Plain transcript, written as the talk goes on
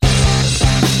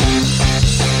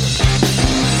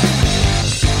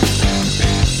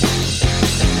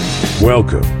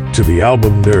Welcome to the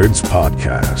Album Nerds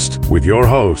Podcast with your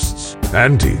hosts,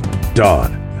 Andy,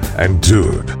 Don, and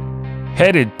Dude.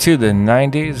 Headed to the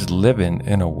 90s, living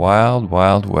in a wild,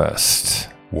 wild west.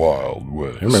 Wild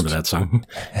West. I remember that song.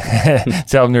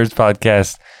 It's Album Nerds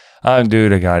Podcast. I'm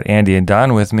Dude. I got Andy and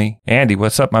Don with me. Andy,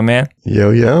 what's up, my man?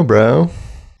 Yo, bro.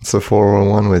 It's a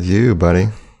 411 with you, buddy.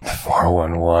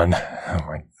 411. Oh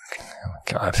my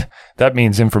God. That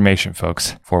means information,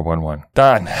 folks. 411.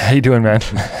 Don, how you doing, man?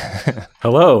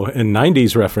 Hello, in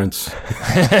 90s reference.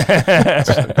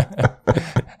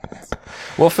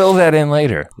 We'll fill that in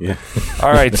later. Yeah.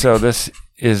 All right, so this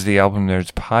is the Album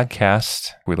Nerds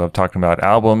Podcast. We love talking about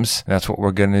albums. That's what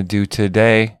we're going to do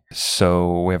today.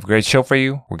 So we have a great show for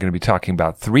you. We're going to be talking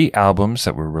about 3 albums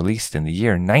that were released in the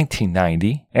year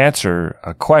 1990, answer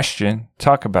a question,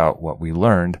 talk about what we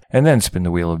learned, and then spin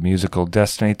the wheel of musical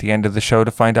destiny at the end of the show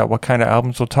to find out what kind of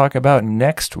albums we'll talk about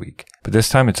next week. But this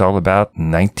time it's all about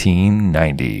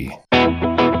 1990.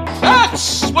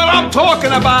 That's what I'm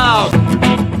talking about!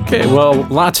 Okay, well,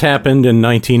 lots happened in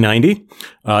 1990.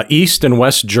 East and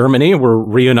West Germany were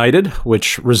reunited,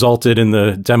 which resulted in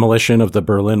the demolition of the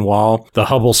Berlin Wall. The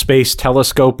Hubble Space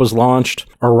Telescope was launched.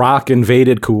 Iraq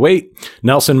invaded Kuwait.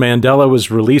 Nelson Mandela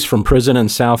was released from prison in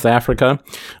South Africa.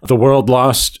 The world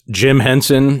lost Jim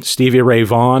Henson, Stevie Ray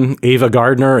Vaughan, Ava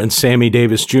Gardner, and Sammy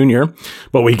Davis Jr.,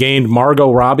 but we gained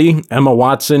Margot Robbie, Emma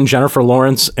Watson, Jennifer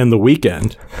Lawrence, and The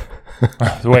Weeknd.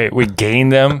 Wait, we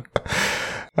gained them?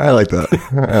 I like that.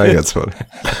 I think that's funny.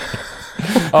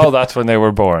 Oh, that's when they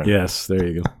were born. Yes, there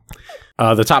you go.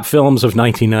 The top films of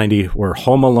 1990 were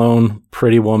Home Alone,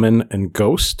 Pretty Woman, and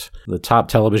Ghost. The top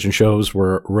television shows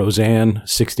were Roseanne,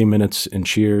 60 Minutes, and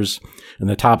Cheers. And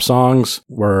the top songs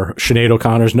were Sinead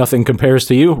O'Connor's Nothing Compares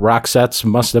to You, Roxette's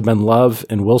Must Have Been Love,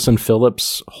 and Wilson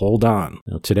Phillips' Hold On.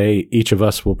 Now, today, each of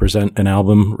us will present an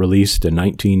album released in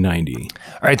 1990.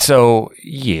 All right, so,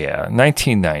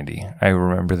 1990. I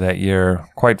remember that year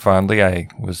quite fondly. I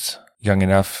was young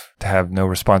enough to have no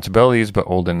responsibilities, but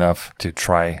old enough to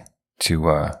try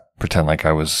to pretend like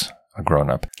I was a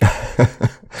grown-up.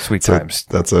 Sweet times.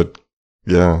 It's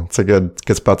a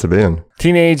good spot to be in.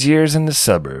 Teenage years in the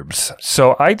suburbs.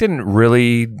 So I didn't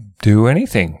really do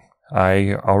anything.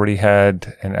 I already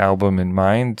had an album in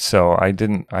mind, so I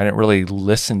didn't really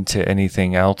listen to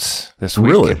anything else this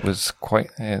week. Really? It was quite,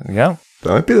 yeah.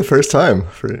 That might be the first time.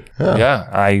 Yeah,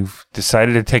 I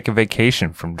decided to take a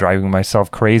vacation from driving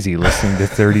myself crazy listening to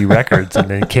 30 records and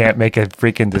then can't make a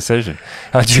freaking decision.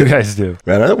 How'd you guys do?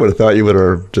 Man, I would have thought you would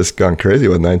have just gone crazy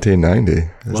with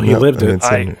 1990. Well, you lived it.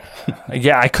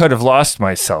 I could have lost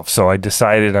myself, so I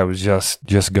decided I was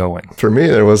just going. For me,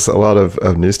 there was a lot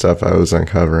of new stuff I was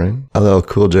uncovering. LL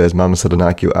Cool J's Mama Said to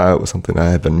Knock You Out was something I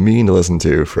had been meaning to listen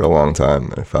to for a long time,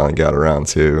 and I finally got around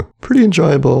to. Pretty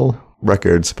enjoyable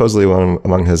record, supposedly one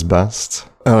among his best.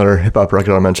 Another hip-hop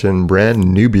record I'll mention,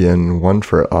 Brand Nubian, One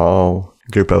for All,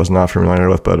 a group I was not familiar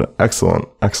with, but excellent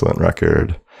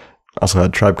record. Also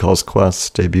had Tribe Called Quest's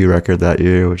debut record that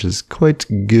year, which is quite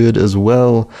good as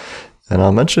well. And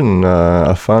I'll mention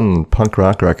a fun punk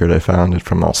rock record I found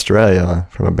from Australia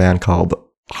from a band called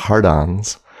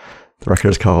Hard-Ons. The record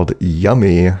is called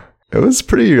Yummy. It was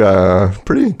pretty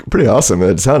awesome.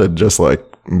 It sounded just like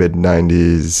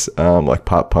mid-90s, like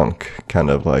pop punk, kind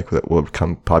of like that will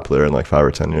become popular in like 5 or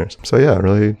 10 years. So yeah, I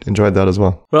really enjoyed that as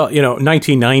well. Well,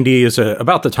 1990 is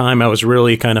about the time I was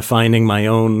really kind of finding my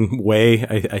own way,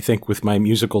 I think, with my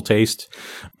musical taste.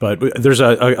 But there's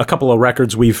a couple of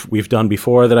records we've done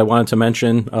before that I wanted to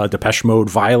mention. Depeche Mode,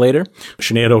 Violator,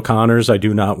 Sinead O'Connor's I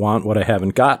Do Not Want What I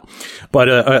Haven't Got. But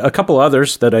a couple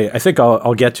others that I think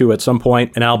I'll get to at some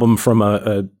point. An album from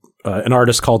an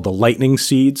artist called The Lightning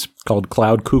Seeds, called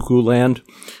Cloud Cuckoo Land.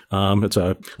 It's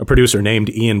a producer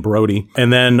named Ian Brody.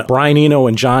 And then Brian Eno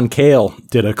and John Cale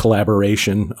did a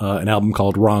collaboration, an album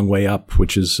called Wrong Way Up,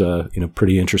 which is,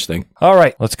 pretty interesting. All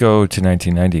right, let's go to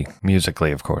 1990,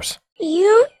 musically, of course.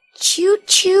 You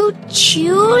choose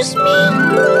me?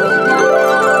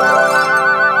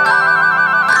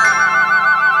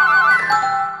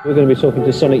 We're going to be talking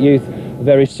to Sonic Youth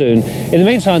very soon. In the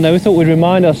meantime, though, we thought we'd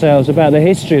remind ourselves about the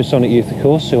history of Sonic Youth, of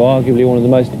course, who are arguably one of the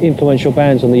most influential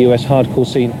bands on the US hardcore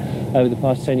scene over the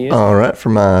past 10 years. All right,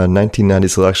 from a 1990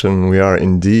 selection, we are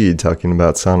indeed talking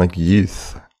about Sonic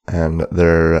Youth and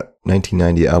their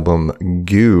 1990 album,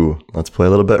 Goo. Let's play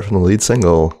a little bit from the lead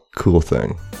single, Cool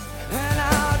Thing.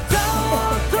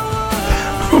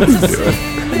 What are you doing?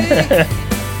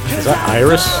 Is that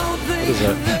Iris? What is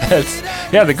that?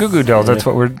 Yeah, the Goo Goo Dolls. That's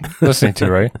what we're listening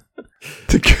to, right?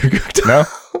 The Goo Goo Dolls? No?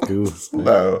 Goo.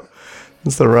 No.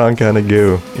 It's the wrong kind of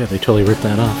goo. Yeah, they totally ripped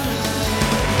that off.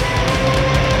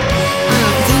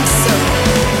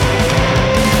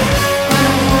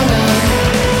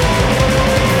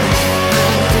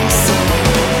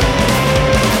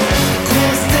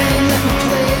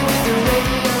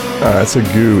 Alright, so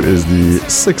Goo is the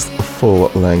 6th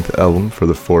full-length album for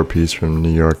the 4-piece from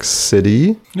New York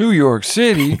City. New York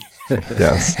City?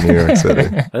 Yes, New York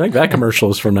City. I think that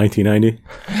commercial is from 1990.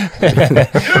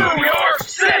 New York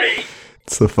City!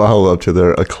 It's the follow-up to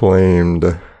their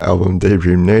acclaimed album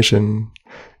Daydream Nation.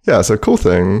 Yeah, so Cool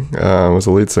Thing was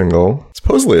the lead single.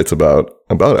 Supposedly it's about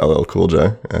LL Cool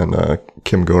J and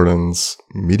Kim Gordon's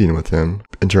meeting with him.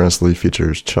 Interestingly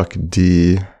features Chuck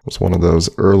D. It was one of those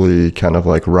early kind of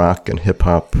like rock and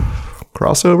hip-hop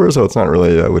crossovers, so it's not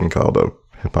really, I wouldn't call it a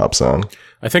hip-hop song.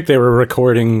 I think they were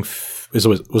recording, was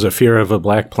it Fear of a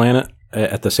Black Planet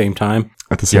at the same time?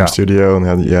 At the same studio, and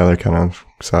they kind of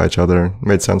saw each other.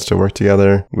 Made sense to work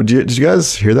together. Did you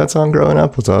guys hear that song growing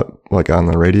up? Was that like on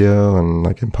the radio and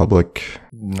like in public?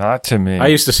 Not to me. I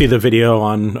used to see the video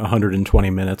on 120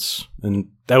 Minutes, and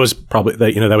that was probably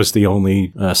that was the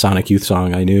only Sonic Youth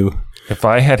song I knew. If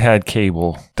I had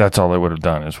cable, that's all I would have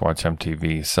done is watch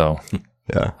MTV. So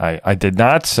yeah, I did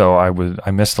not. So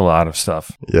I missed a lot of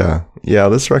stuff. Yeah.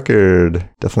 This record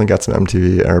definitely got some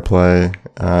MTV airplay.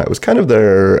 It was kind of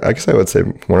their, I guess I would say,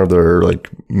 one of their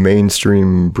like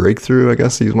mainstream breakthrough, I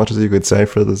guess, as much as you could say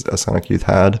for the Sonic Youth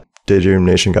had. Daydream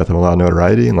Nation got them a lot of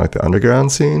notoriety in like the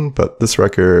underground scene, but this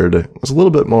record was a little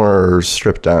bit more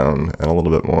stripped down and a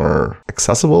little bit more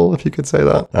accessible, if you could say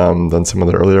that, than some of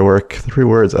their earlier work. The 3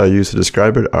 words I use to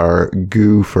describe it are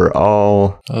goo for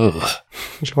all. Ugh.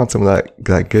 You want some of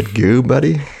that good goo,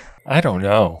 buddy? I don't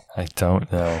know.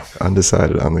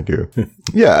 Undecided on the goo.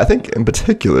 Yeah, I think in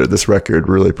particular, this record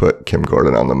really put Kim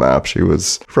Gordon on the map. She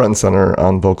was front and center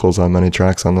on vocals on many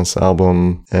tracks on this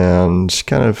album, and she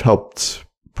kind of helped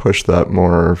push that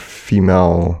more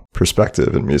female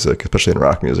perspective in music, especially in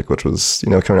rock music, which was,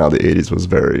 coming out of the 80s was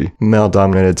very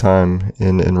male-dominated time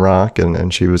in rock,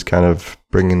 and she was kind of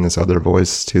bringing this other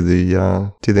voice to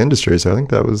the industry. So I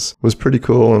think that was pretty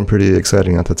cool and pretty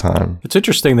exciting at the time. It's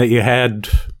interesting that you had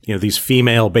these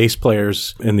female bass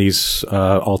players in these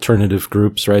alternative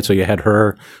groups, right? So you had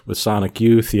her with Sonic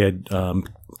Youth, you had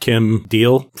Kim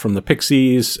Deal from the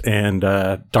Pixies, and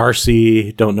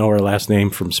Darcy, don't know her last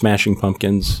name, from Smashing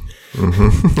Pumpkins.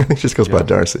 Mm-hmm. I think she just goes by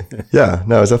Darcy. Yeah,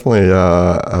 no, it's definitely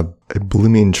a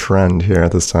blooming trend here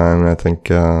at this time. And I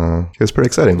think it was pretty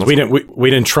exciting. We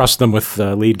didn't trust them with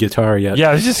lead guitar yet.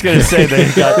 Yeah, I was just gonna say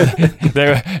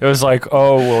it was like,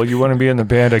 oh well, you want to be in the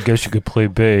band? I guess you could play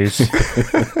bass.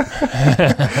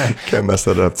 Can't mess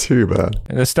that up too bad.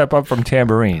 And a step up from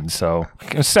tambourine, so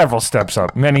several steps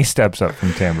up, many steps up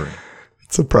from tambourine.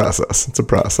 It's a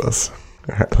process.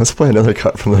 All right, let's play another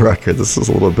cut from the record. This is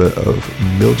a little bit of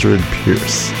Mildred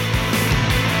Pierce.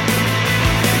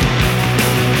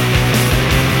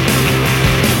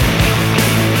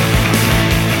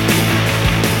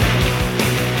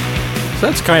 So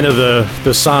that's kind of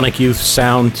the Sonic Youth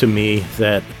sound to me,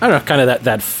 that, I don't know, kind of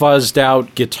that fuzzed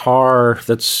out guitar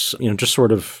that's, just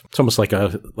sort of, it's almost like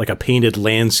a painted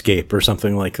landscape or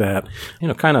something like that,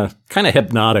 kind of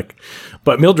hypnotic.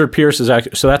 But Mildred Pierce is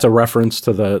actually, so that's a reference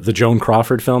to the Joan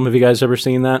Crawford film. Have you guys ever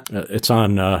seen that? It's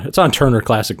on Turner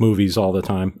Classic Movies all the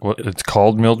time. What, it's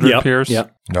called Mildred Pierce?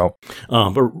 Yep. No.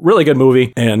 But really good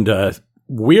movie, and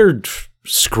weird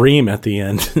scream at the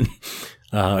end.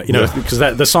 Because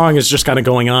the song is just kind of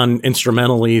going on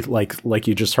instrumentally, like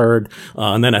you just heard,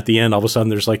 and then at the end, all of a sudden,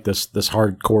 there's like this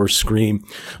hardcore scream.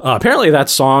 Apparently, that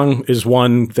song is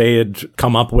one they had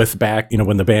come up with back,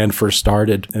 when the band first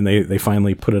started, and they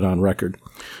finally put it on record.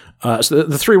 So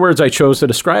the 3 words I chose to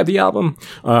describe the album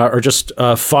are just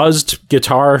fuzzed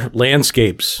guitar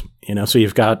landscapes. So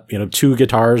you've got, 2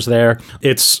 guitars there.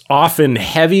 It's often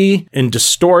heavy and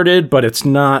distorted, but it's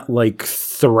not like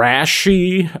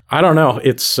thrashy. I don't know.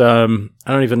 It's, I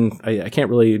can't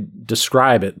really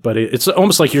describe it, but it's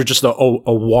almost like you're just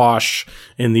awash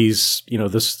in these,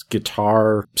 this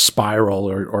guitar spiral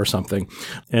or something.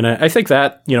 And I think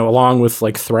that, along with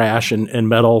like thrash and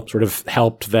metal sort of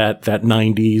helped that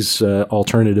 90s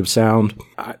alternative sound.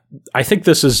 I think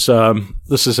this is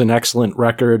an excellent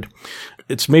record.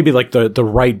 It's maybe like the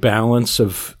right balance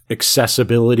of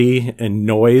accessibility and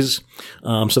noise.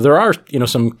 So there are,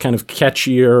 some kind of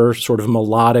catchier sort of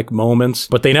melodic moments,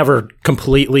 but they never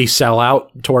completely sell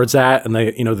out towards that. And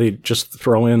they just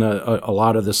throw in a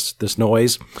lot of this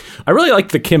noise. I really like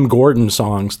the Kim Gordon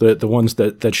songs, the ones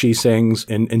that she sings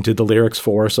and did the lyrics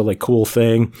for. So like Cool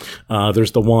Thing.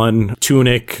 There's the one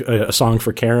Tunic, a song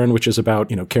for Karen, which is about,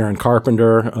 Karen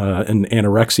Carpenter, and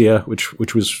anorexia,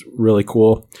 which was really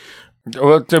cool.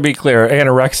 Well, to be clear,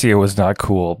 anorexia was not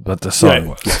cool, but the song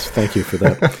was. Yes, thank you for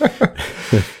that.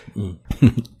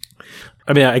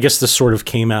 I mean, I guess this sort of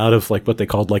came out of like what they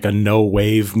called like a no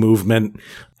wave movement.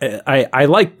 I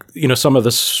like, some of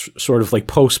this sort of like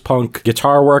post-punk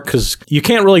guitar work because you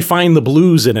can't really find the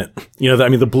blues in it.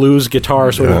 The blues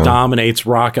guitar sort of dominates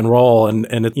rock and roll,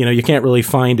 and you can't really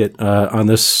find it on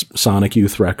this Sonic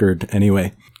Youth record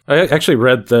anyway. I actually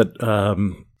read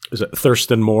that is it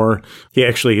Thurston Moore? He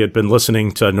actually had been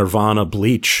listening to Nirvana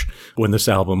Bleach when this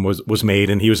album was made,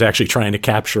 and he was actually trying to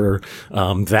capture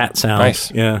that sound.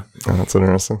 Nice. Yeah. Oh, that's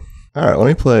interesting. All right, let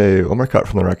me play one more cut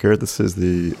from the record. This is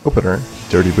the opener,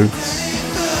 Dirty Boots.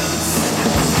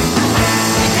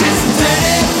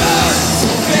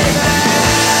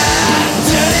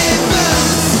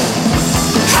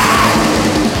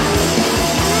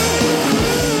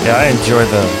 Yeah, I enjoy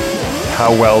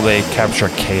how well they capture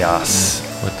chaos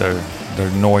with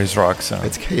their noise rock sound.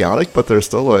 It's chaotic, but there's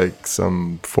still like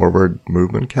some forward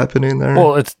movement happening there.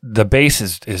 Well, it's the bass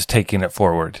is taking it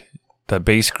forward. The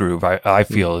bass groove, I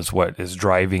feel, is what is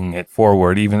driving it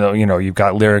forward, even though, you've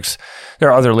got lyrics. There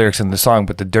are other lyrics in the song,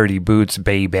 but the Dirty Boots,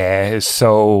 baby, is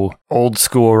so old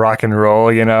school rock and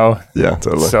roll, Yeah,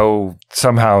 totally. So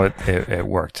somehow it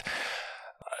worked.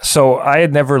 So I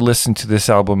had never listened to this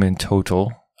album in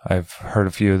total. I've heard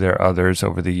a few of their others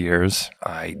over the years.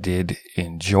 I did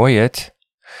enjoy it.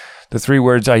 The 3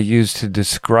 words I used to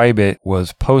describe it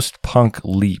was post-punk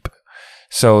leap.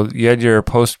 So you had your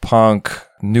post-punk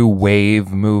new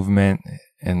wave movement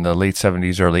in the late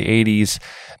 70s, early 80s.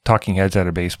 Talking Heads had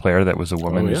a bass player that was a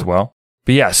woman as well.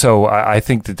 But yeah, so I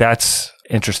think that's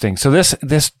interesting. So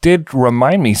this did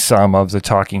remind me some of the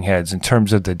Talking Heads in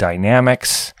terms of the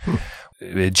dynamics.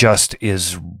 It just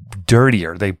is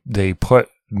dirtier. They put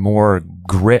more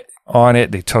grit on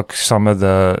it. They took some of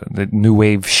the new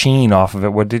wave sheen off of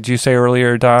it. What did you say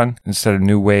earlier, Don? Instead of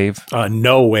new wave?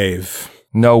 No wave.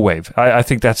 No wave. I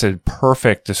think that's a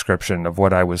perfect description of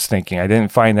what I was thinking. I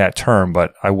didn't find that term,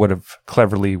 but I would have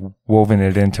cleverly woven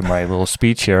it into my little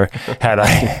speech here had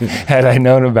I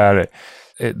known about it.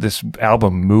 This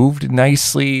album moved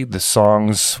nicely. The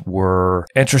songs were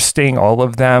interesting, all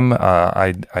of them.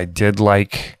 I did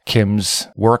like Kim's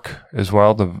work as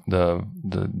well.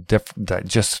 That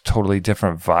just totally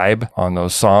different vibe on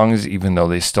those songs, even though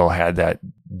they still had that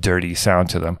dirty sound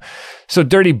to them. So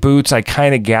Dirty Boots, I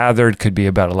kind of gathered, could be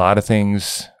about a lot of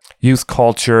things. Youth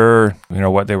culture,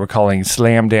 what they were calling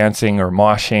slam dancing or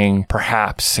moshing.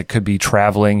 Perhaps it could be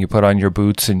traveling. You put on your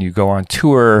boots and you go on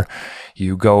tour.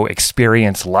 You go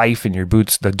experience life in your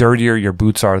boots. The dirtier your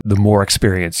boots are, the more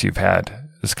experience you've had,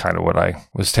 is kind of what I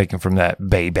was taking from that,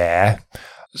 baby.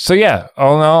 So yeah,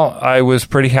 all in all, I was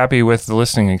pretty happy with the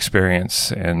listening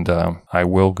experience, and I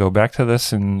will go back to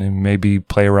this and maybe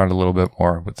play around a little bit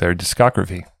more with their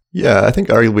discography. Yeah, I think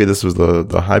arguably this was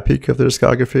the high peak of their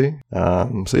discography.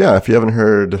 So yeah, if you haven't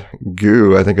heard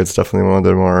Goo, I think it's definitely one of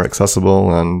the more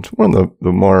accessible and one of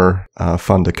the more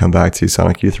fun to come back to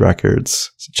Sonic Youth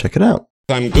records. So check it out.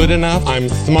 I'm good enough, I'm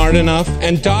smart enough,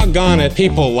 and doggone it,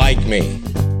 people like me.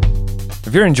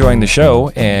 If you're enjoying the show,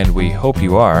 and we hope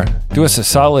you are, do us a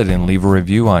solid and leave a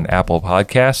review on Apple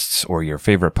Podcasts or your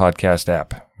favorite podcast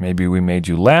app. Maybe we made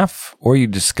you laugh, or you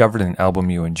discovered an album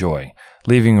you enjoy.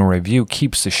 Leaving a review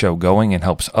keeps the show going and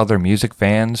helps other music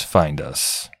fans find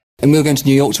us. And we were going to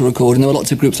New York to record, and there were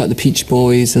lots of groups like the Peach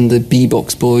Boys and the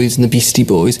Bebox Boys and the Beastie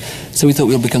Boys. So we thought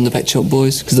we'd become the Pet Shop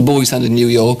Boys, because the boys sounded New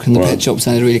York and the Pet Shop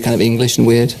sounded really kind of English and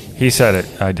weird. He said it.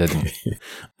 I didn't.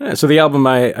 So the album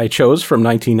I chose from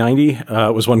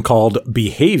 1990 was one called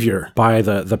Behavior by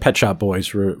the Pet Shop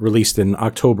Boys, released in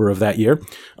October of that year.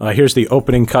 Here's the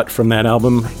opening cut from that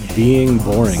album, Being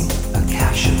Boring. A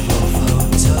cache of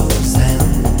photos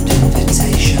and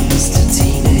invitations to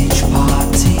teenage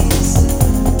parties.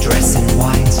 Dress in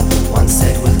white, one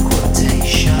said with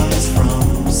quotations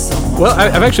from someone. Well,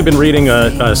 I've actually been reading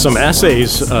some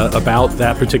essays about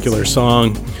that particular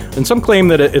song, and some claim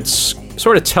that it's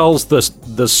sort of tells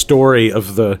the story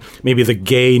of maybe the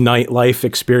gay nightlife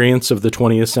experience of the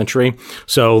 20th century.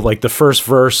 So like the first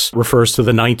verse refers to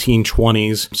the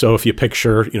 1920s. So if you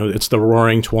picture, it's the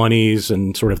roaring 20s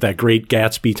and sort of that Great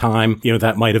Gatsby time,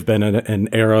 that might have been an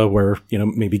era where,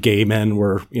 maybe gay men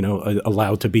were,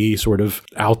 allowed to be sort of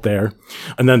out there.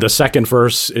 And then the second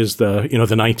verse is the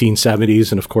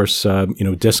 1970s and of course,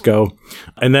 disco.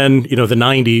 And then, the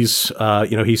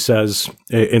 90s, he says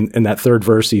in that third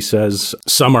verse, he says,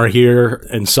 some are here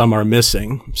and some are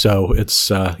missing. So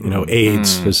it's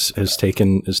AIDS has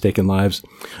taken lives.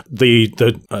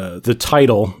 The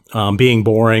title Being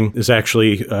Boring is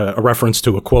actually a reference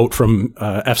to a quote from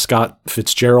F. Scott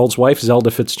Fitzgerald's wife,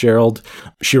 Zelda Fitzgerald.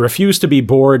 She refused to be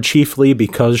bored chiefly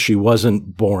because she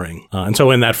wasn't boring. And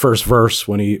so in that first verse,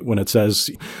 when it says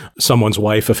someone's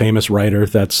wife, a famous writer,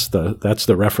 that's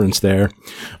the reference there.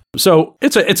 So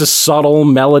it's a subtle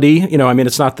melody.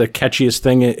 It's not the catchiest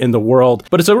thing in the world,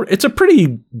 but it's a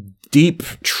pretty deep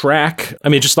track.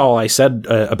 Just all I said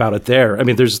about it there.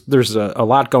 There's a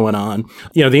lot going on.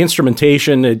 The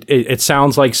instrumentation, it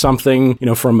sounds like something,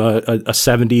 from a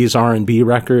 70s R&B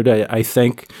record, I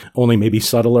think, only maybe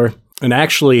subtler. And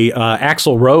actually,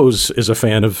 Axl Rose is a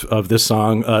fan of this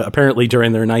song. Apparently,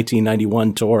 during their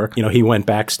 1991 tour, he went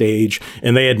backstage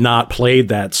and they had not played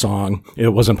that song. It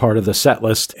wasn't part of the set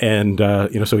list. And,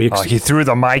 so he threw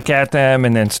the mic at them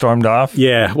and then stormed off?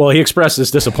 Yeah. Well, he expressed his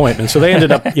disappointment. So they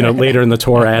ended up, later in the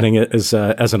tour adding it as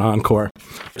an encore.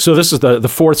 So this is the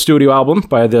fourth studio album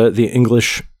by the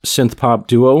English synth pop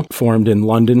duo formed in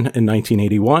London in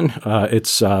 1981.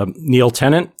 It's Neil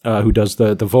Tennant, who does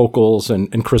the vocals,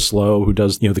 and Chris Lowe, who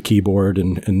does the keyboard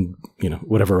and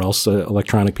whatever else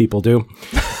electronic people do.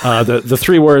 The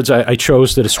three words I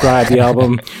chose to describe the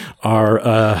album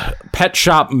are Pet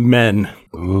Shop Men.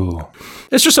 Ooh.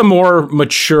 It's just a more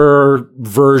mature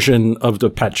version of the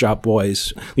Pet Shop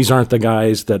Boys. These aren't the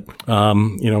guys that,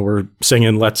 were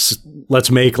singing let's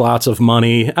make lots of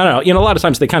money. I don't know. A lot of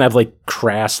times they kind of have like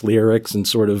crass lyrics and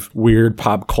sort of weird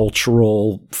pop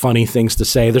cultural funny things to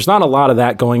say. There's not a lot of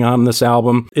that going on in this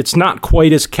album. It's not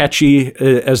quite as catchy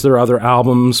as their other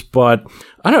albums, but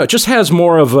I don't know, it just has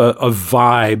more of a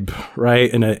vibe,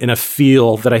 right? And a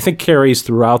feel that I think carries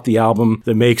throughout the album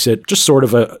that makes it just sort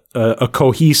of a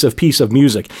cohesive piece of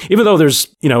music. Even though there's,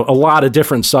 a lot of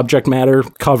different subject matter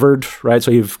covered, right? So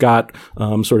you've got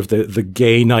sort of the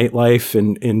gay nightlife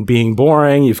in Being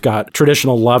Boring. You've got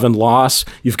traditional love and loss.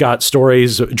 You've got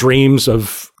stories, dreams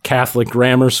of Catholic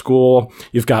grammar school.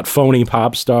 You've got phony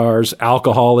pop stars,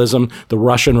 alcoholism, the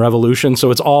Russian Revolution. So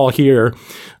it's all here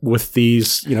with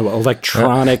these,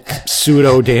 electronic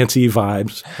pseudo dancey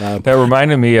vibes. That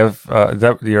reminded me of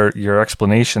your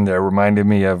explanation there reminded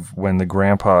me of when the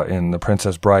grandpa in The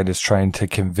Princess Bride is trying to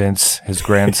convince his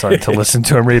grandson to listen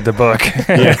to him read the book.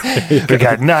 We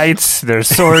got knights, there's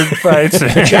sword fights,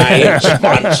 giants,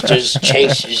 monsters,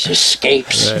 chases,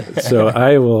 escapes. Right. So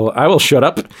I will shut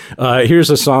up. Here's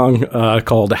a song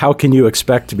called "How Can You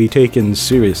Expect to Be Taken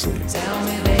Seriously?" Tell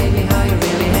me, baby, how you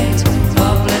really hate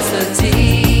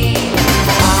publicity.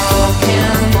 How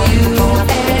can you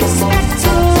expect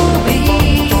to be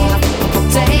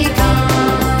taken?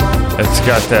 It's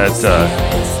got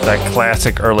that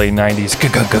classic early 90s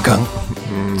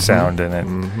sound in it.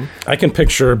 Mm-hmm. I can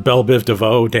picture Belle Biv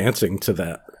DeVoe dancing to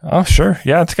that. Oh, sure.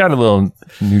 Yeah, it's got a little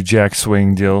New Jack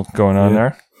Swing deal going on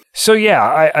there. So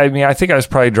yeah, I think I was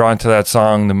probably drawn to that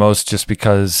song the most just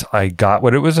because I got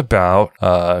what it was about,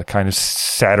 kind of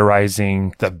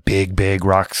satirizing the big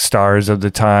rock stars of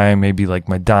the time, maybe like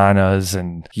Madonna's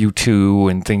and U2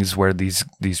 and things where these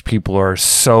people are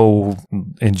so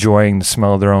enjoying the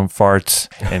smell of their own farts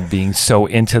and being so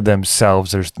into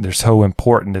themselves. They're so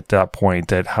important at that point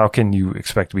that how can you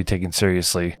expect to be taken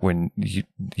seriously when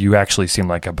you actually seem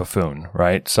like a buffoon,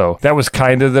 right? So that was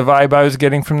kind of the vibe I was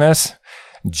getting from this.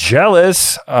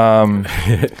 Jealous. So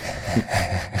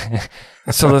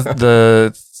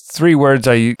the three words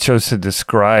I chose to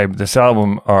describe this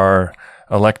album are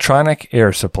electronic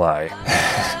air supply.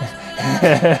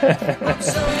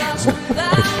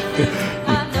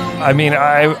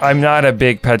 I'm not a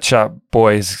big Pet Shop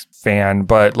Boys fan,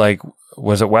 but like,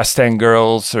 was it West End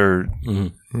Girls or...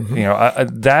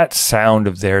 Mm-hmm. That sound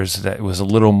of theirs that was a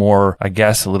little more, I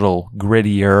guess, a little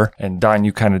grittier. And Don,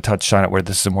 you kind of touched on it where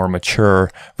this is a more mature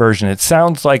version. It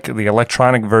sounds like the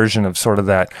electronic version of sort of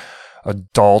that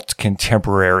adult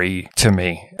contemporary to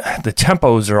me. The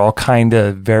tempos are all kind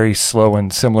of very slow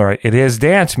and similar. It is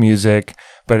dance music,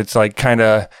 but it's like kind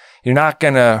of, you're not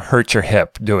going to hurt your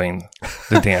hip doing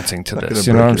the dancing to this.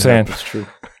 You know what I'm saying? That's true.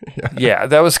 Yeah,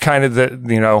 that was kind of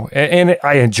the, and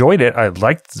I enjoyed it. I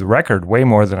liked the record way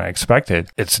more than I expected.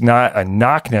 It's not a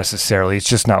knock necessarily. It's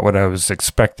just not what I was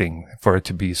expecting for it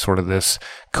to be sort of this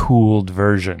cooled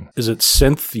version. Is it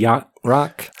synth yacht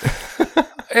rock?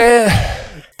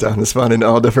 Don is finding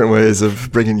all different ways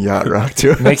of bringing yacht rock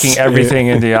to us. Making everything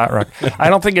into yacht rock.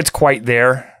 I don't think it's quite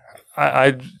there.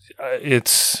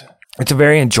 It's a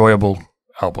very enjoyable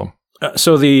album.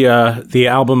 So the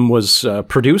album was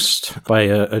produced by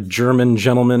a German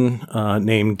gentleman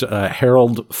named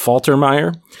Harold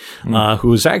Faltermeyer,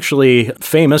 who's actually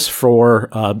famous for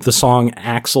the song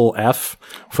Axel F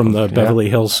from the Beverly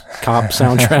Hills Cop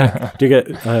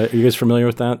soundtrack. Are you guys familiar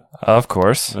with that? Of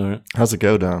course. How's it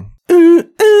go down?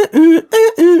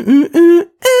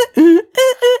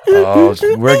 Oh,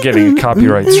 we're getting a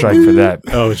copyright strike for that.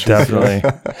 Oh, definitely.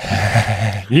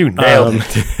 You nailed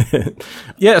it.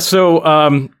 Yeah,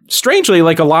 so strangely,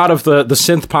 like a lot of the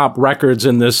synth pop records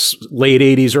in this late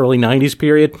 80s, early 90s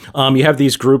period, you have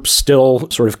these groups still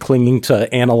sort of clinging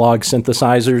to analog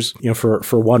synthesizers,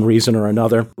 for one reason or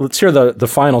another. Let's hear the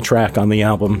final track on the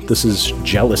album. This is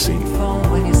Jealousy.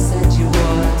 When you said you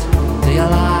would, do you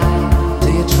lie?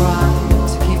 Do you try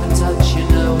to keep in touch? You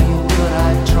know you could.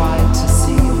 I tried to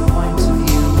see your point of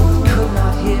view, could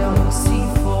not hear or see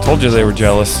for. Told you they were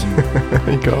jealous.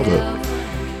 He called it.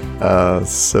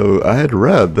 So I had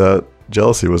read that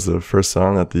Jealousy was the first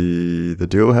song that the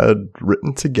duo had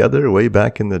written together way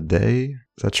back in the day.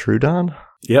 Is that true, Don?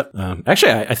 Yep.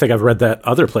 Actually, I think I've read that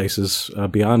other places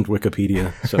beyond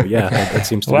Wikipedia. So yeah, that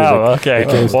seems to be okay.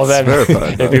 Well, then,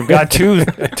 if you've got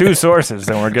two sources,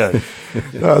 then we're good.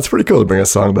 No, it's pretty cool to bring a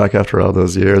song back after all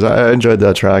those years. I enjoyed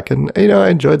that track, and I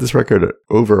enjoyed this record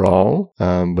overall.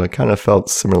 But I kind of felt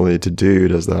similarly to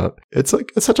Dude, as that it's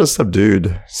such a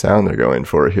subdued sound they're going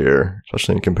for here,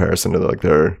 especially in comparison to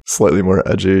their slightly more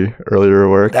edgy earlier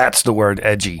work. That's the word,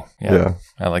 edgy. Yeah.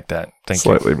 I like that. Thank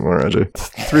you. Slightly more edgy.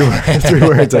 Three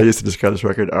words I used to describe this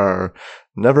record are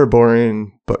never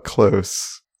boring, but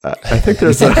close. I think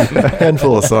there's a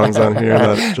handful of songs on here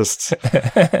that just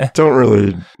don't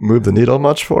really move the needle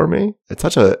much for me.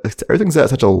 Everything's at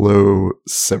such a low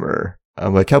simmer.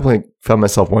 I kept found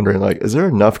myself wondering, is there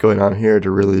enough going on here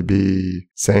to really be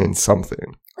saying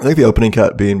something? I think the opening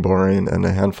cut being boring and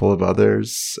a handful of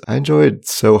others I enjoyed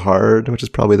So Hard, which is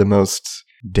probably the most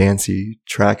dancey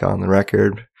track on the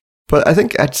record. But I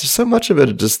think so much of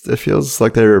it feels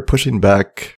like they're pushing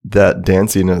back that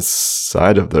danciness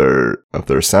side of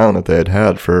their sound that they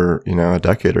had for, a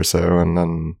decade or so, and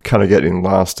then kind of getting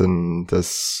lost in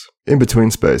this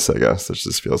in-between space, I guess. It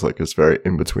just feels like it's very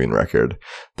in-between record.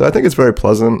 Though I think it's very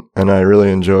pleasant, and I really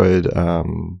enjoyed,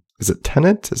 is it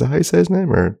Tennant? Is that how you say his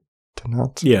name? Or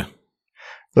Tennant? Yeah.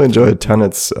 I enjoyed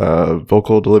Tennant's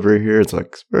vocal delivery here. It's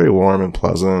very warm and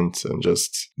pleasant, and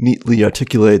just neatly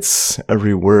articulates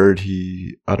every word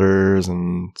he utters,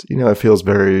 and it feels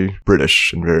very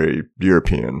British and very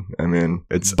European. I mean,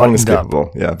 it's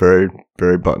unescapable. Yeah, very,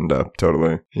 very buttoned up.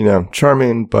 Totally.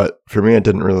 Charming, but for me, it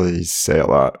didn't really say a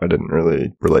lot. I didn't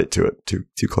really relate to it too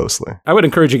closely. I would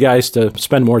encourage you guys to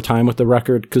spend more time with the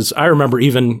record, because I remember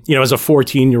even as a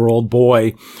 14-year-old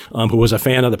boy who was a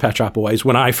fan of the Pet Shop Boys,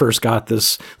 when I first got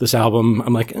this album,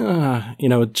 I'm like,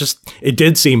 it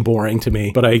did seem boring to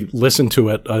me, but I listened to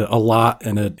it a lot,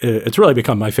 and it's really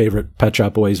become my favorite Pet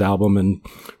Shop Boys album, and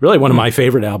really one of my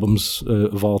favorite albums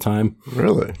of all time.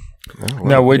 Really? Oh, wow.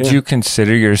 Now, would you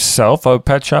consider yourself a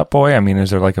Pet Shop Boy? I mean,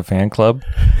 is there a fan club?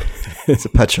 It's a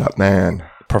Pet Shop man.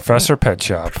 Professor Pet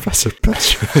Shop. Professor Pet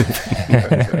Shop.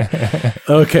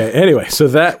 Okay, anyway, so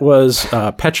that was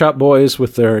Pet Shop Boys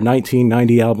with their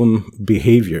 1990 album,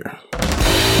 Behavior.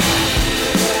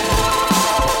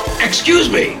 Excuse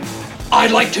me.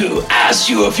 I'd like to ask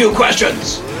you a few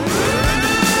questions.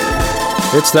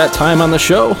 It's that time on the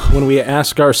show when we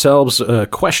ask ourselves a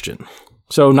question.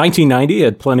 So 1990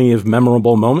 had plenty of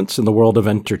memorable moments in the world of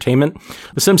entertainment.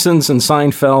 The Simpsons and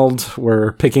Seinfeld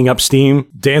were picking up steam.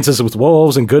 Dances with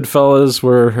Wolves and Goodfellas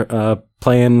were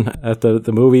playing at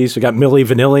the movies. We got Milli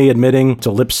Vanilli admitting to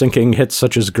lip-syncing hits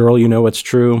such as Girl, You Know It's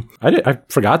True. I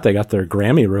forgot they got their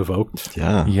Grammy revoked.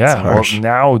 Yeah. Well,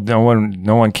 now no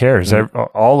one cares.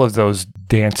 All of those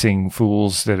dancing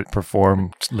fools that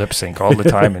perform lip-sync all the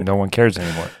time, and no one cares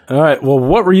anymore. All right. Well,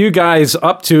 what were you guys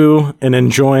up to and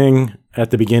enjoying at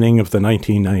the beginning of the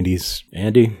 1990s?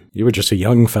 Andy, you were just a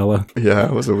young fella. Yeah,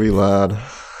 I was a wee lad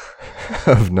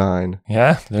of 9.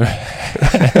 Yeah.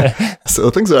 So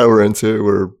the things that I were into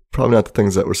were probably not the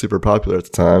things that were super popular at the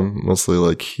time, mostly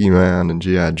like He-Man and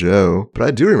G.I. Joe. But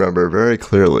I do remember very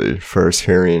clearly first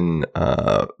hearing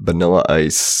Vanilla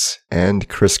Ice and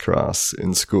Crisscross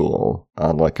in school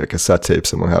on a cassette tape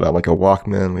someone had on a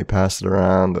Walkman. We passed it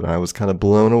around, and I was kind of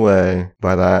blown away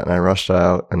by that, and I rushed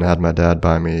out and had my dad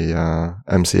buy me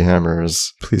MC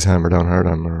Hammer's Please Hammer Don't Hurt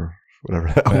Him, or whatever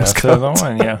that was called. That's the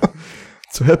one, yeah.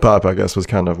 So hip-hop, I guess, was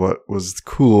kind of what was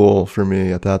cool for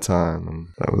me at that time, and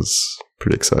that was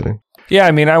pretty exciting. Yeah,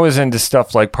 I mean, I was into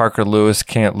stuff like Parker Lewis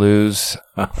Can't Lose.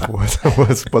 What's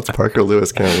Parker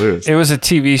Lewis Can't Lose? It was a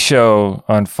TV show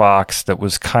on Fox that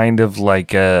was kind of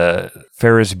like a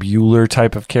Ferris Bueller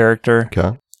type of character.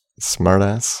 Okay.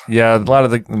 Smartass. Yeah, a lot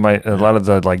of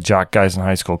the like jock guys in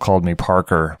high school called me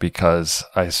Parker because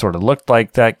I sort of looked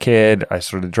like that kid, I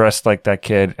sort of dressed like that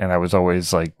kid, and I was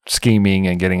always like scheming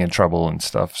and getting in trouble and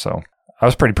stuff. So I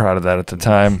was pretty proud of that at the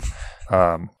time.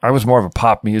 I was more of a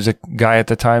pop music guy at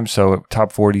the time, so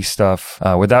top 40 stuff.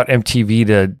 Without MTV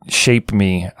to shape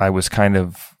me, I was kind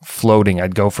of floating.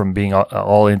 I'd go from being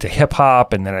all into hip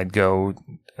hop, and then I'd go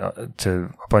to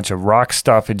a bunch of rock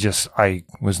stuff. I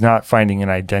was not finding an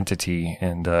identity,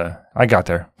 and I got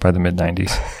there by the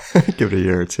mid-90s. Give it a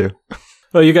year or two.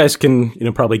 Well, you guys can,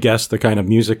 probably guess the kind of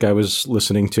music I was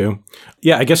listening to.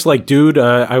 Yeah, I guess like Dude,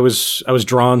 I was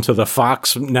drawn to the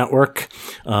Fox network,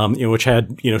 which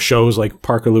had, shows like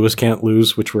Parker Lewis Can't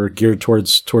Lose, which were geared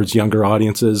towards younger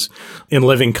audiences. In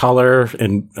Living Color,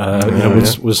 and,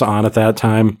 was on at that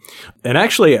time. And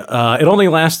actually, it only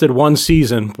lasted one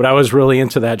season, but I was really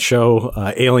into that show,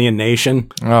 Alien Nation.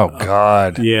 Oh,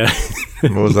 God. Yeah.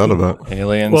 What was that about?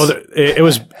 Aliens? Well, it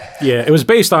was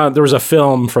based on, there was a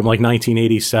film from like 1987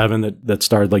 that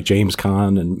starred like James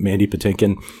Caan and Mandy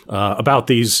Patinkin, about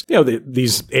these,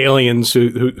 these aliens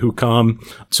who come.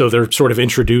 So they're sort of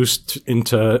introduced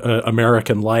into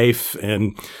American life,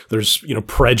 and there's,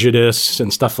 prejudice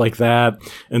and stuff like that.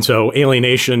 And so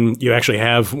Alienation, you actually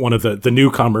have one of the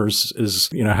newcomers is,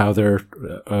 how they're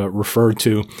referred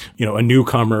to. A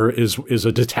newcomer is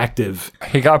a detective.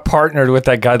 He got partnered with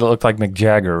that guy that looked like Mick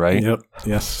Jagger, right? Yep.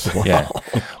 Yes. Yeah.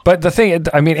 But the thing,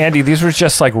 Andy, these were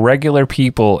just like regular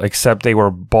people, except they were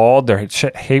bald. Their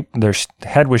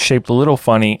head was shaped a little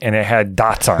funny, and it had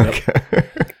dots on it.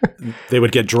 They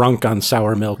would get drunk on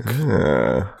sour milk.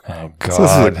 Oh, God. So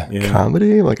this is a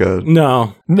comedy? Like a...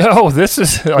 No, this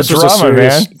is a drama,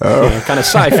 man. Kind of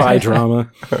sci-fi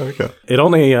drama. Okay. It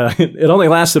only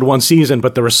lasted one season,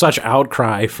 but there was such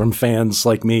outcry from fans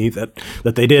like me that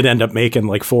they did end up making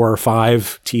like 4 or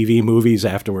 5 TV movies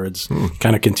afterwards,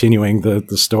 kind of continuing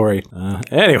the story.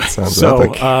 Anyway, sounds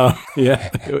epic.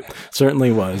 Yeah, it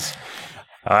certainly was.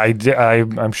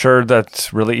 I'm sure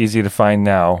that's really easy to find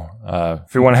now.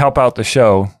 If you want to help out the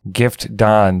show, gift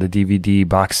Don the DVD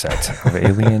box set of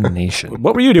Alien Nation.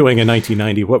 What were you doing in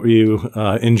 1990? What were you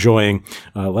enjoying?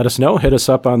 Let us know. Hit us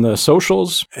up on the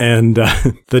socials and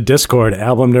the Discord,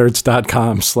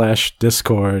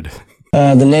 albumnerds.com/Discord.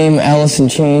 The name Alice in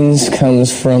Chains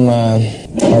comes from our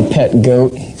pet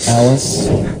goat, Alice.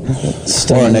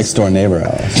 Or our next door neighbor,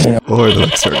 Alice. Or the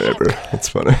next door neighbor. That's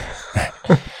funny.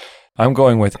 I'm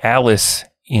going with Alice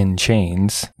in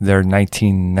Chains, their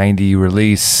 1990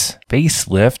 release,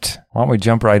 Facelift. Why don't we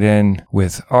jump right in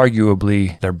with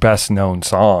arguably their best known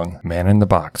song, Man in the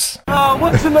Box. Oh,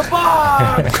 what's in the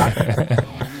box?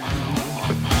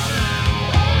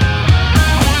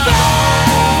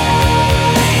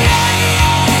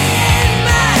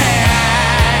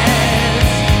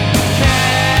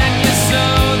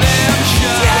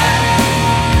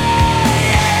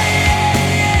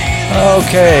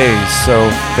 Okay, so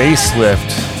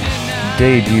Facelift,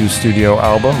 debut studio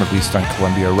album released on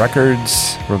Columbia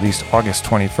Records, released August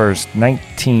 21st,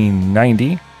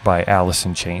 1990 by Alice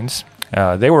in Chains.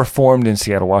 They were formed in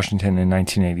Seattle, Washington in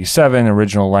 1987.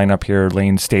 Original lineup here,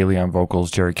 Lane Staley on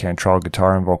vocals, Jerry Cantrell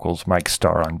guitar and vocals, Mike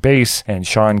Starr on bass, and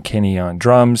Sean Kinney on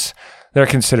drums. They're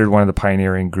considered one of the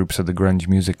pioneering groups of the grunge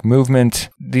music movement.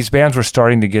 These bands were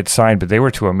starting to get signed, but they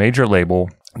were to a major label.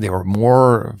 They were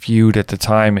more viewed at the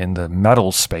time in the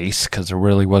metal space because there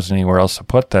really wasn't anywhere else to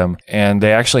put them. And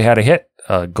they actually had a hit,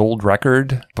 a gold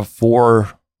record before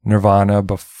Nirvana,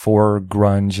 before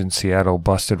grunge in Seattle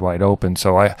busted wide open.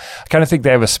 So I kind of think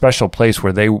they have a special place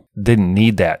where they didn't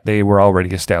need that. They were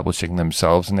already establishing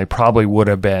themselves, and they probably would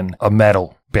have been a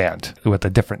metal band with a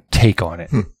different take on it.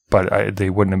 But they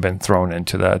wouldn't have been thrown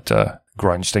into that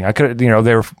grunge thing. I could, they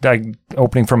were like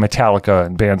opening for Metallica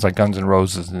and bands like Guns N'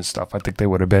 Roses and stuff. I think they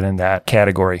would have been in that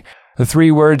category. The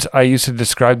 3 words I used to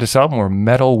describe this album were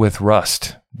metal with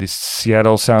rust. The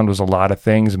Seattle sound was a lot of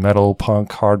things, metal,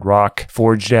 punk, hard rock,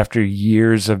 forged after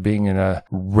years of being in a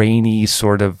rainy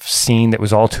sort of scene that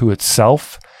was all to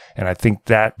itself. And I think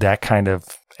that kind of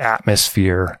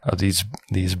atmosphere of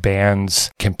these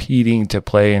bands competing to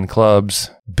play in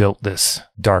clubs built this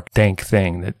dark, dank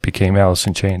thing that became Alice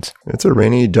in Chains. It's a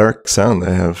rainy, dark sound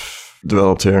they have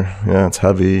developed here. Yeah, it's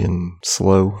heavy and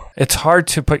slow. It's hard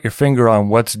to put your finger on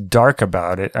what's dark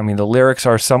about it. I mean, the lyrics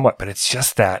are somewhat, but it's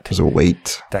just that. There's a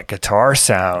weight. That guitar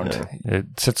sound. Yeah.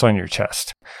 It sits on your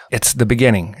chest. It's the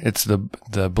beginning. It's the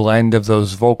blend of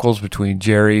those vocals between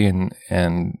Jerry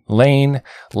and Lane.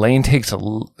 Lane takes a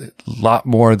lot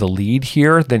more of the lead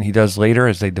here than he does later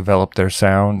as they develop their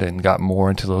sound and got more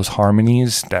into those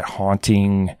harmonies, that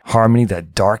haunting harmony,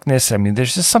 that darkness. I mean,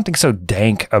 there's just something so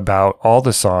dank about all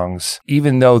the songs,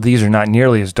 even though these are not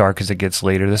nearly as dark as it gets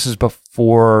later. This is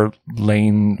before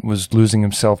Lane was losing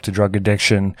himself to drug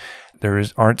addiction.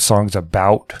 Aren't songs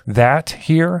about that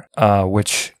here,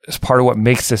 which is part of what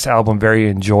makes this album very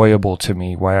enjoyable to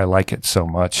me, why I like it so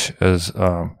much as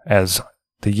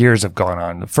the years have gone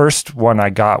on. The first one I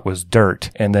got was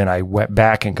Dirt, and then I went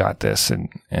back and got this,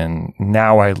 and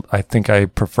now I think I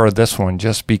prefer this one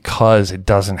just because it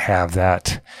doesn't have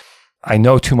that. I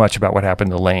know too much about what happened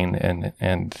to Lane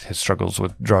and his struggles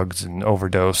with drugs and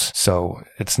overdose, so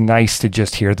it's nice to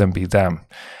just hear them be them.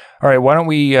 All right, why don't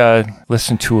we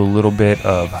listen to a little bit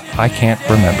of I Can't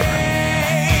Remember.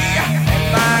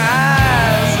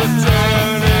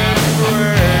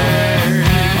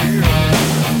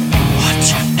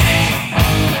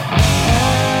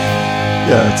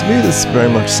 Yeah, to me this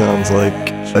very much sounds like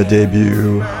a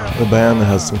debut, a band that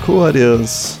has some cool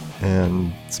ideas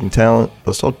and some talent,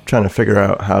 but still trying to figure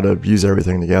out how to use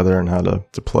everything together and how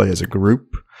to play as a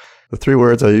group. The 3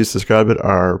 words I use to describe it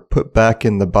are put back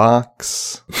in the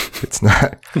box. It's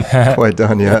not quite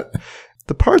done yet.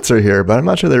 The parts are here, but I'm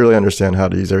not sure they really understand how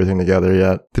to use everything together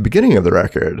yet. The beginning of the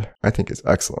record, I think, is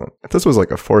excellent. If this was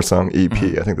like a 4-song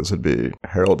EP, I think this would be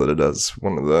heralded as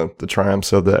one of the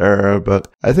triumphs of the era, but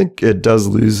I think it does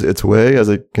lose its way as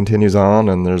it continues on,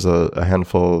 and there's a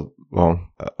handful,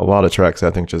 a lot of tracks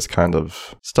I think just kind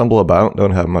of stumble about,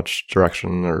 don't have much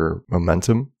direction or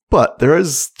momentum. But there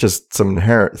is just some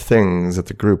inherent things that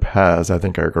the group has I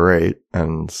think are great,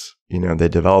 and they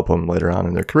develop them later on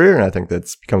in their career, and I think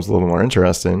that becomes a little more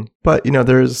interesting. But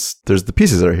there's the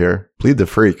pieces that are here. Bleed the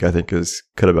Freak I think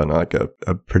could have been like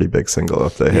a pretty big single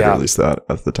if they had released that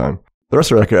at the time. The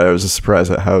rest of the record, I was just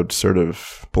surprised at how sort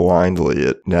of blindly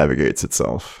it navigates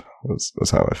itself. Was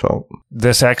how I felt.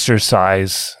 This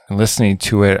exercise, listening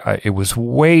to it, it was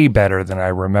way better than I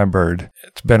remembered.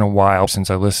 It's been a while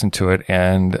since I listened to it,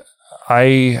 and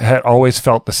I had always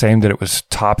felt the same, that it was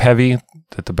top heavy,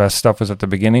 that the best stuff was at the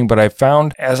beginning. But I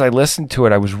found as I listened to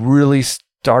it, I was really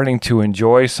starting to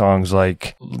enjoy songs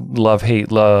like Love,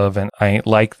 Hate, Love, and I Ain't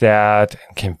Like That,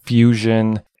 and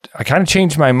Confusion. I kind of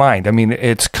changed my mind. I mean,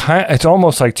 it's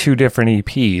almost like 2 different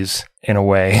EPs in a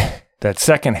way. That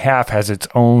second half has its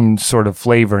own sort of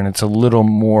flavor, and it's a little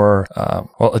more,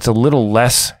 it's a little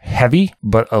less heavy,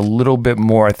 but a little bit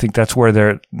more. I think that's where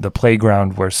the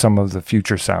playground where some of the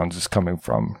future sounds is coming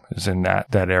from, is in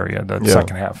that area, the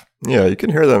second half. Yeah, you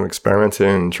can hear them experimenting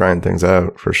and trying things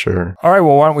out for sure. All right,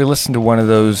 well, why don't we listen to one of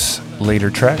those later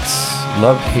tracks?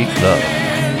 Love, Hate, Love.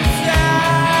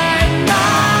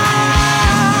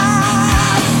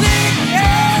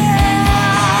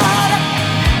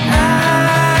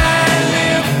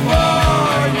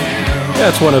 Yeah,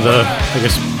 it's one of the, I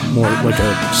guess, more like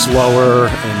a slower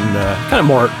and kind of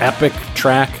more epic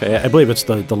track. I believe it's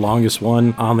the longest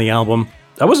one on the album.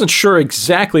 I wasn't sure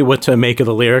exactly what to make of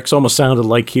the lyrics. Almost sounded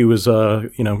like he was,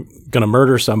 going to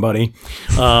murder somebody.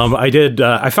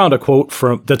 I found a quote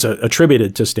that's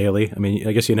attributed to Staley. I mean,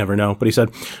 I guess you never know. But he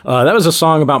said, that was a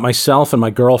song about myself and my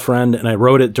girlfriend, and I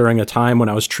wrote it during a time when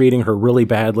I was treating her really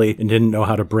badly and didn't know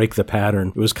how to break the pattern.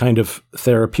 It was kind of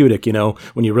therapeutic,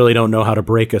 when you really don't know how to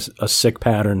break a sick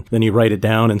pattern. Then you write it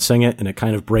down and sing it, and it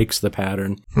kind of breaks the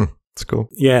pattern. That's cool.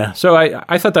 Yeah, so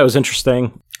I thought that was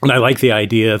interesting. And I like the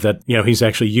idea that, he's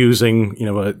actually using,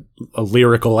 a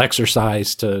lyrical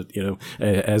exercise to,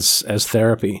 as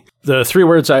therapy. The 3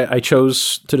 words I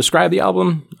chose to describe the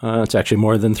album, it's actually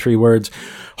more than 3 words: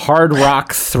 hard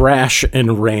rock, thrash,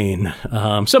 and rain.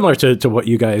 Similar to what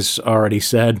you guys already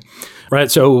said, right?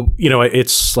 So,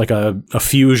 it's like a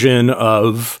fusion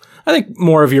of, I think,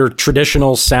 more of your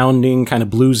traditional sounding kind of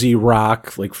bluesy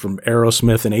rock, like from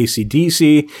Aerosmith and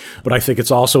AC/DC. But I think it's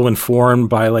also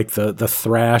informed by like the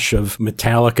thrash of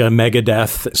Metallica,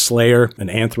 Megadeth, Slayer,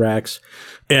 and Anthrax.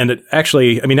 And it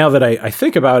actually, now that I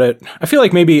think about it, I feel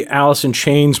like maybe Alice in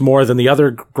Chains, more than the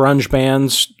other grunge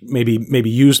bands, maybe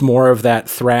used more of that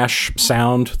thrash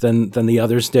sound than the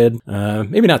others did.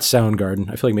 Maybe not Soundgarden.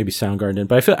 I feel like maybe Soundgarden did,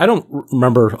 but I don't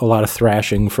remember a lot of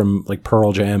thrashing from like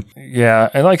Pearl Jam. Yeah,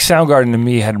 and like Soundgarden to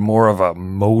me had more of a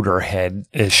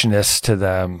Motorhead-ishness to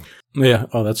them. Yeah,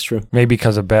 oh, that's true. Maybe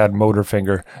because of bad motor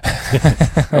finger.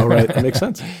 Oh, right, that makes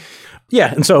sense.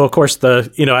 Yeah, and so of course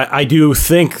I do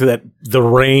think that the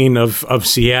rain of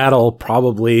Seattle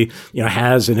probably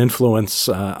has an influence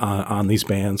on these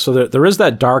bands. So there is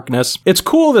that darkness. It's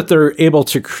cool that they're able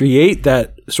to create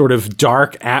that sort of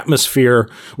dark atmosphere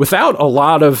without a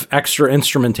lot of extra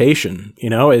instrumentation. You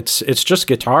know, it's just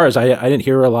guitars. I didn't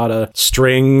hear a lot of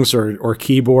strings or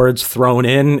keyboards thrown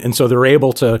in. And so they're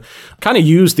able to kind of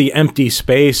use the empty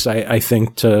space, I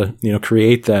think, to, you know,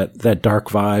 create that dark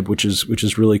vibe, which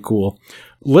is really cool.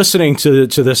 Listening to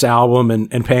this album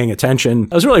and paying attention,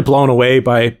 I was really blown away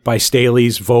by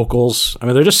Staley's vocals. I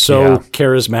mean, they're just so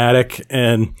charismatic,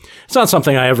 and it's not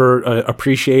something I ever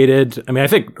appreciated. I mean, I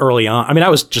think early on, I mean, I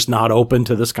was just not open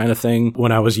to this kind of thing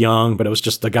when I was young, but it was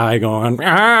just the guy going, but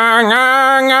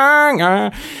I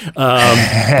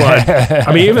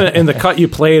mean, even in the cut you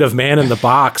played of Man in the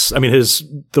Box, I mean,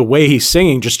 the way he's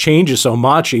singing just changes so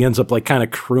much. He ends up like kind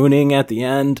of crooning at the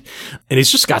end, and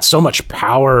he's just got so much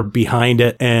power behind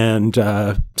it. And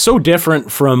so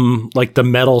different from like the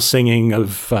metal singing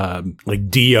of like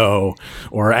Dio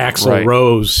or Axl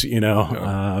Rose, you know.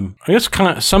 I guess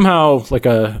kind of somehow like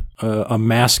a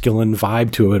masculine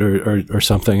vibe to it or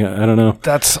something. I don't know.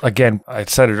 That's, again, I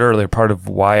said it earlier, part of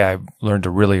why I learned to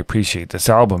really appreciate this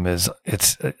album is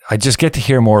I just get to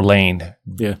hear more Lane.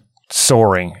 Yeah.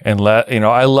 Soaring and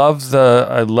I love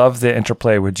the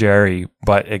interplay with Jerry,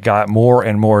 but it got more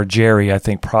and more Jerry, I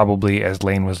think, probably as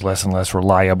Lane was less and less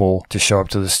reliable to show up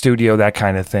to the studio, that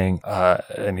kind of thing,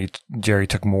 and Jerry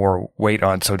took more weight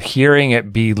on. So hearing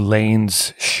it be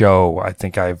Lane's show, I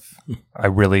think I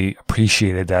really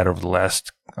appreciated that over the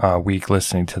last week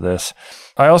listening to this.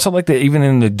 I also like that even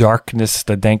in the darkness,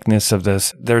 the dankness of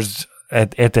this, there's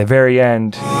at the very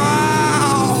end.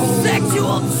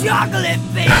 Sexual chocolate,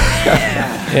 baby!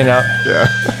 You know? Yeah.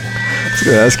 I was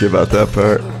going to ask you about that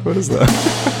part. What is that?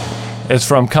 It's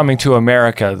from Coming to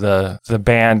America, the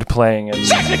band playing it.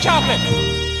 Sexual chocolate!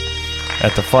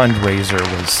 At the fundraiser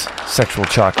was Sexual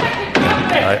Chocolate.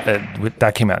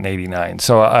 That came out in 1989.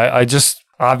 So I just,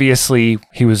 obviously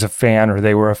he was a fan, or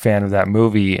they were a fan of that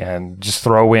movie, and just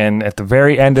throw in at the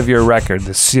very end of your record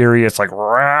the serious like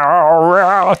rah,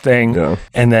 rah thing,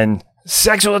 and then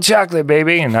Sexual Chocolate,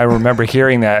 baby. And I remember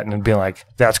hearing that and being like,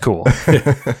 that's cool.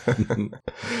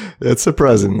 It's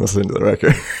surprising listening to the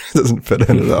record. It doesn't fit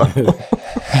in at all.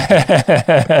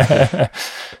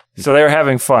 So they were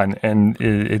having fun, and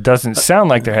it doesn't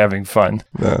sound like they're having fun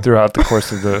throughout the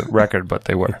course of the record, but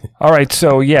they were. All right,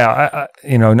 so yeah,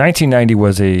 1990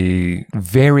 was a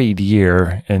varied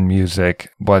year in music,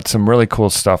 but some really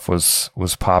cool stuff was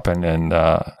popping, and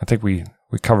I think we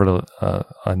covered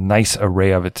a nice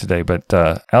array of it today. But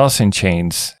Alice in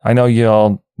Chains, I know you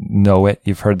all know it.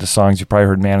 You've heard the songs. You probably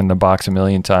heard Man in the Box a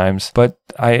million times. But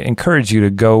I encourage you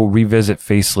to go revisit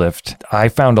Facelift. I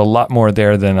found a lot more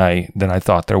there than I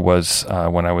thought there was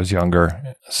when I was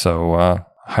younger. So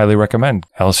highly recommend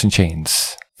Alice in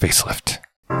Chains, Facelift.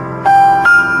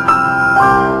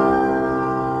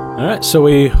 All right, so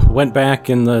we went back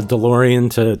in the DeLorean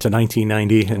to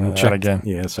 1990 and checked again.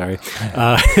 Yeah, sorry.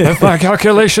 If my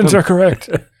calculations are correct.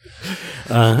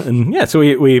 And yeah, so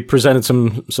we presented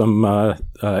some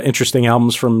interesting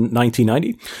albums from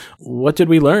 1990. What did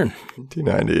we learn?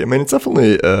 1990. I mean, it's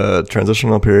definitely a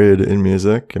transitional period in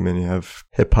music. I mean, you have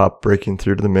hip hop breaking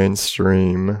through to the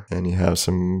mainstream, and you have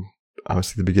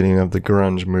obviously the beginning of the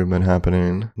grunge movement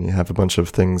happening. You have a bunch of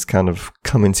things kind of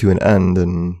coming to an end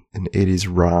in 80s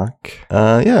rock.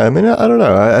 Yeah, I mean, I don't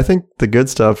know. I think the good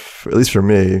stuff, at least for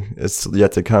me, it's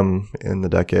yet to come in the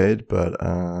decade, but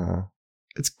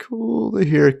it's cool to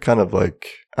hear kind of like,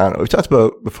 I don't know, we talked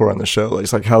about before on the show,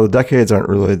 it's like how the decades aren't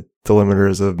really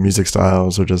delimiters of music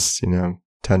styles or just,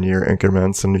 10-year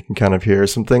increments, and you can kind of hear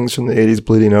some things from the 80s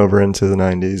bleeding over into the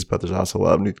 90s, but there's also a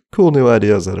lot of cool new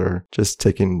ideas that are just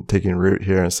taking root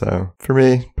here. So for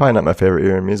me, probably not my favorite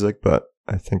year in music, but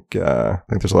I think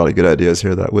there's a lot of good ideas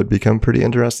here that would become pretty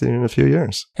interesting in a few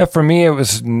years. Yeah, for me, it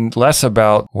was less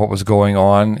about what was going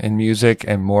on in music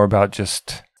and more about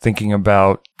just thinking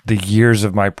about the years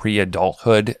of my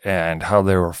pre-adulthood and how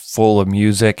they were full of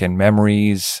music and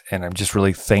memories. And I'm just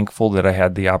really thankful that I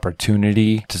had the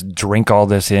opportunity to drink all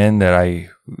this in, that I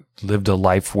lived a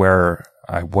life where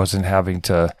I wasn't having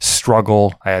to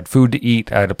struggle. I had food to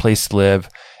eat, I had a place to live,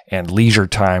 and leisure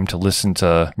time to listen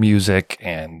to music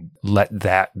and let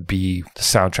that be the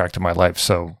soundtrack to my life.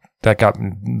 So that got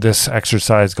this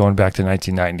exercise going back to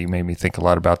 1990 made me think a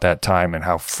lot about that time and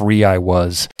how free I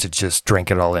was to just drink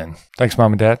it all in. Thanks,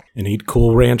 Mom and Dad. And eat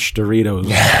Cool Ranch Doritos.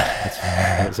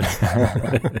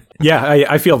 Yeah,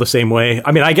 I feel the same way.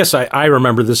 I mean, I guess I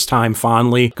remember this time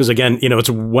fondly because, again, it's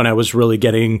when I was really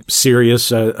getting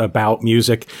serious about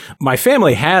music. My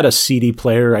family had a CD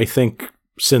player, I think,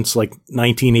 since like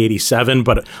 1987,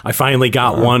 but I finally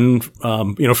got one,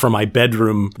 for my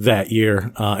bedroom that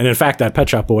year. And in fact, that Pet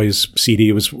Shop Boys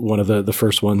CD was one of the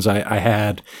first ones I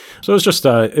had. So it was just,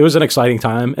 it was an exciting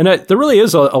time. And there really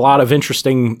is a lot of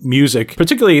interesting music,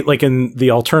 particularly like in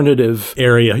the alternative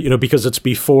area, because it's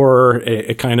before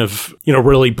it kind of,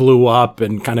 really blew up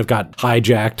and kind of got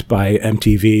hijacked by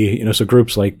MTV, so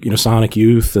groups like, Sonic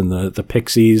Youth and the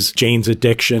Pixies, Jane's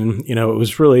Addiction, it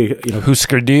was really,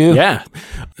 Husker Du. Yeah.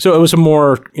 So it was a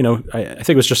more, I think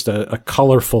it was just a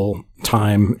colorful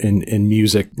time in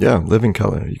music. Yeah, living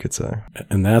color, you could say.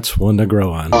 And that's one to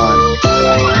grow on. I'm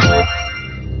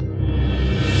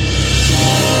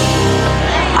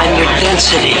your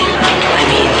density. I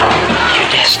mean,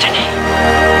 your destiny.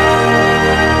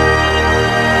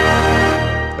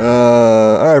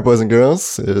 All right, boys and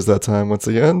girls, it is that time once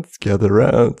again. Gather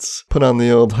around, put on the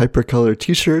old hypercolor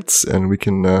t-shirts, and we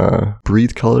can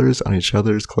breathe colors on each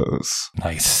other's clothes.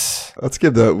 Nice. Let's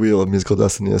give that wheel of musical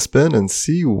destiny a spin and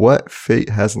see what fate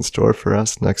has in store for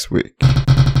us next week.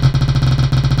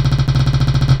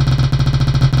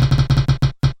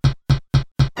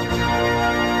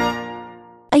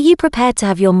 Are you prepared to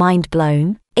have your mind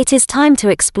blown? It is time to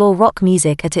explore rock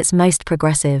music at its most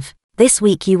progressive. This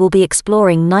week you will be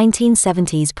exploring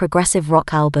 1970s progressive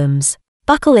rock albums.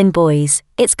 Buckle in, boys.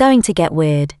 It's going to get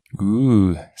weird.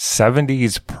 Ooh,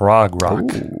 70s prog rock.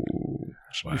 Ooh,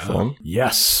 should be fun.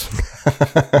 Yes.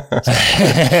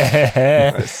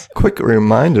 Nice. Quick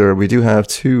reminder, we do have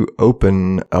 2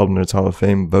 open Album Nerds Hall of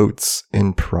Fame votes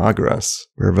in progress.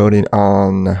 We're voting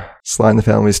on Sly and the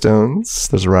Family Stones,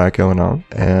 there's a riot going on,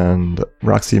 and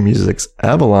Roxy Music's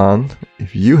Avalon.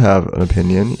 If you have an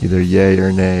opinion, either yay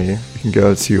or nay, you can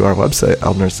go to our website,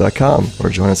 albumnerds.com, or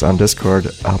join us on Discord,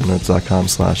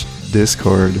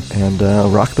 albumnerds.com/Discord, and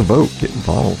rock the vote, get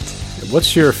involved.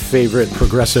 What's your favorite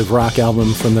progressive rock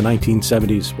album from the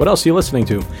 1970s? What else are you listening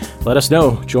to? Let us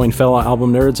know. Join fellow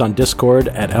album nerds on Discord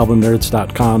at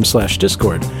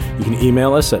albumnerds.com/Discord. You can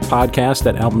email us at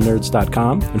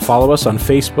podcast@albumnerds.com and follow us on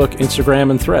Facebook,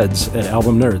 Instagram, and Threads at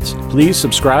Album Nerds. Please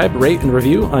subscribe, rate, and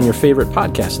review on your favorite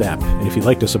podcast app. And if you'd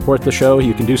like to support the show,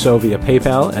 you can do so via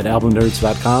PayPal at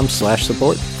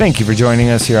albumnerds.com/support. Thank you for joining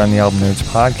us here on the Album Nerds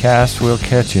podcast. We'll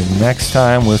catch you next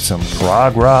time with some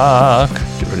prog rock.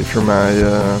 Get ready for my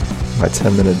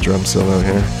 10-minute drum solo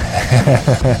here.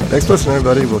 Thanks for listening,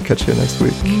 everybody. We'll catch you next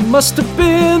week. Must have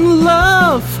been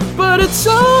love, but it's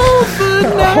over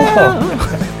now.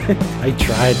 I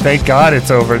tried. Thank God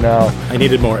it's over now. I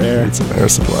needed more air. Need some air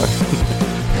supply.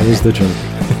 That was the joke.